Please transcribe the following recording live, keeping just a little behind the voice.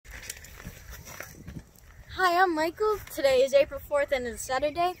Hi, I'm Michael. Today is April 4th and it's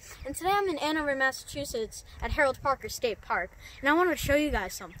Saturday, and today I'm in Andover, Massachusetts at Harold Parker State Park, and I want to show you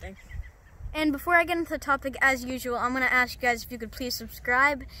guys something. And before I get into the topic, as usual, I'm going to ask you guys if you could please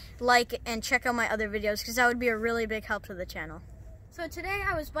subscribe, like, and check out my other videos, because that would be a really big help to the channel. So today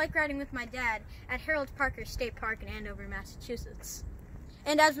I was bike riding with my dad at Harold Parker State Park in Andover, Massachusetts.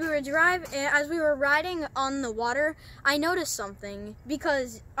 And as we were riding on the water, I noticed something,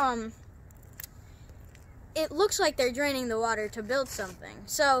 because it looks like they're draining the water to build something.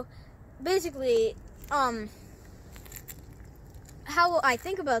 So basically, how I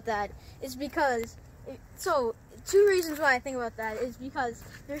think about that is because, two reasons why I think about that is because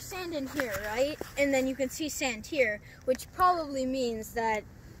there's sand in here, right? And then you can see sand here, which probably means that,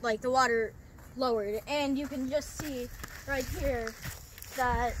 like, the water lowered. And you can just see right here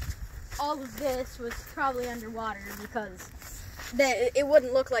that all of this was probably underwater, because it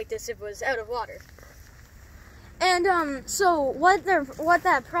wouldn't look like this if it was out of water. And so what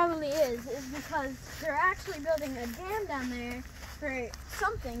that probably is because they're actually building a dam down there for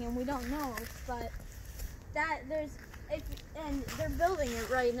something, and we don't know. But and they're building it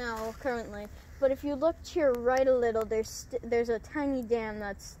right now currently. But if you look to your right a little, there's a tiny dam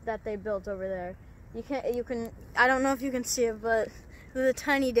that they built over there. I don't know if you can see it, but there's a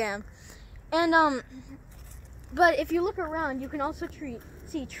tiny dam. And but if you look around, you can also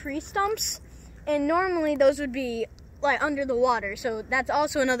see tree stumps. And normally those would be like under the water, so that's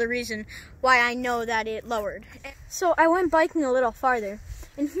also another reason why I know that it lowered. So I went biking a little farther,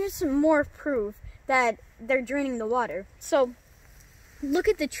 and here's some more proof that they're draining the water. So look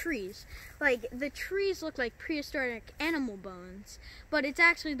at the trees. Like, the trees look like prehistoric animal bones, but it's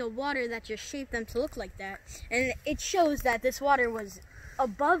actually the water that just shaped them to look like that. And it shows that this water was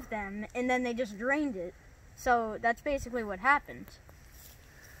above them, and then they just drained it. So that's basically what happened.